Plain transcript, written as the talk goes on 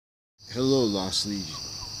Hello, Lost Legion.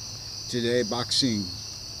 Today, boxing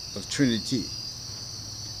of Trinity.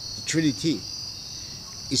 The Trinity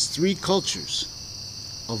is three cultures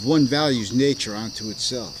of one value's nature onto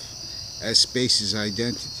itself, as space is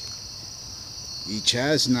identity. Each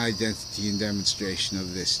has an identity and demonstration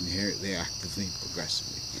of this inherently, actively,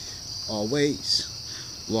 progressively. Always,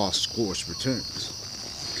 lost course returns.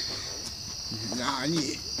 Now, I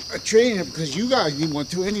need a trainer because you guys need one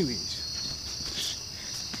too anyways.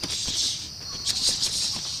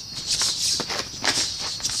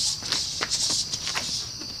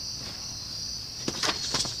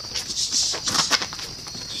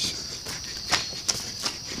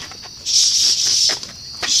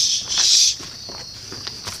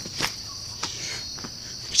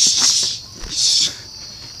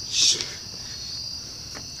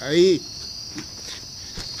 Ahí.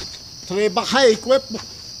 Trabaja el cuerpo.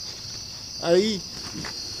 Ahí.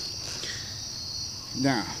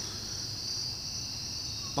 Now,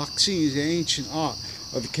 boxing is the ancient art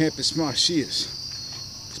of the campus martius.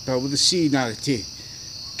 Spelled with a C, not a T.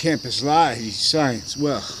 Campus lies, science.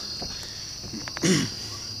 Well,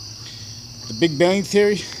 the Big Bang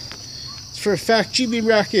Theory, it's for a fact cheating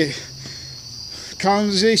racket.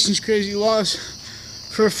 Colonization's crazy laws,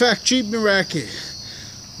 for a fact cheating racket.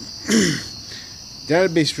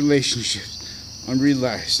 Database relationships,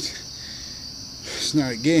 unrealized. It's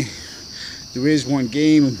not a game. There is one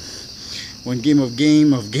game of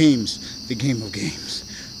games, the game of games.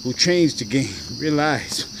 Who trains the game?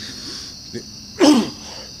 Realize that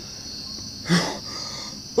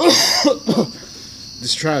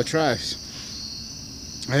this trial tribes.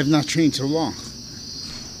 I have not trained so long.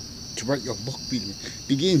 To write your book,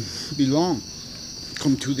 belong,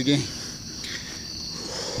 come to the game.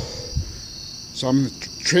 So I'm going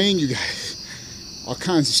to train you guys. All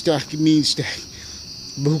kinds of stack and mean stack.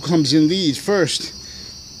 But who comes in leads first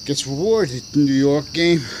gets rewarded. The New York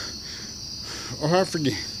game or Hartford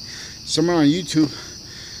game. Somewhere on YouTube.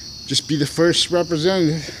 Just be the first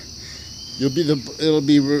representative. It'll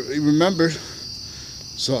be remembered.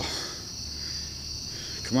 So,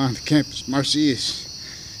 come on, the campus Marcius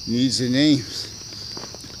needs the names.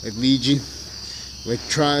 Like Legion, like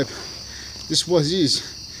Tribe. This is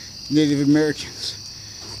Native Americans.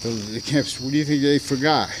 The camps, what do you think they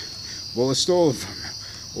forgot? What was stolen from them?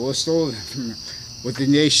 What was stolen from them? What the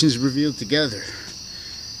nations revealed together.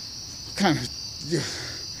 Kind of,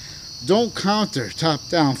 don't counter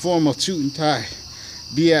top-down, formal suit and tie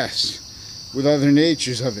BS with other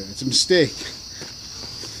natures of it. It's a mistake.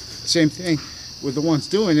 Same thing with the ones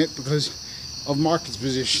doing it because of markets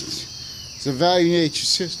positions. It's a value nature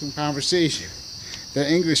system conversation that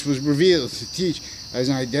English was revealed to teach as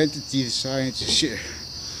an identity the science of shit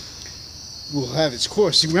will have its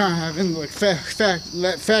course. We're not having like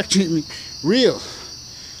fact treatment real.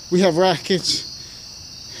 We have rackets,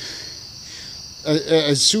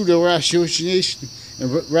 a pseudo ratiocination and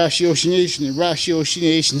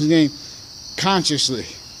ratiocination name consciously,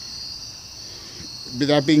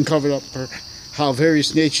 without being covered up for how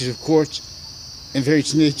various natures of quartz and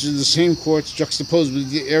various natures of the same quartz juxtaposed with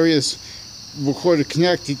the areas recorded,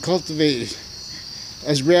 connected, cultivated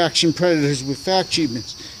as reaction predators with fact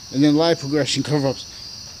treatments and then live progression cover-ups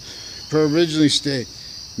per originally state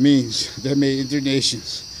means that made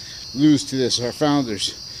internations lose to this. Our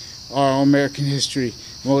founders, our American history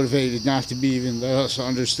motivated not to be even let us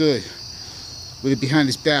understood with it behind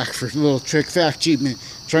his back for a little trick fact treatment,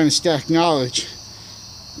 trying to stack knowledge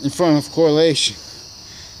in front of correlation.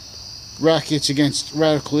 Rackets against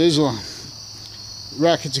radical Islam,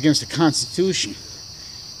 rackets against the Constitution,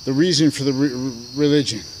 the reason for the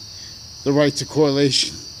religion, the right to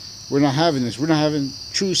correlation. We're not having this. We're not having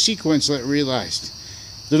true sequence like realized.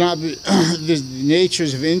 They're not the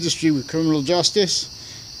natures of industry with criminal justice.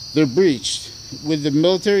 They're breached. With the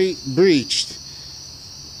military, breached.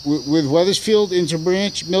 With Weathersfield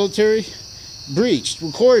interbranch military, breached,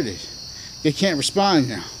 recorded. They can't respond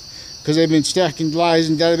now because they've been stacking lies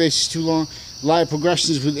in databases too long. Live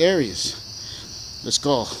progressions with areas. Let's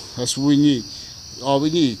go. That's what we need. All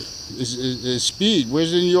we need is speed.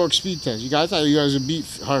 Where's the New York speed test? I thought you guys would beat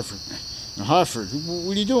Hartford. Hartford,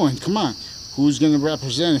 what are you doing? Come on. Who's going to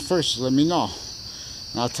represent it first? Let me know.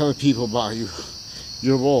 And I'll tell the people about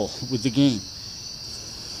your role with the game.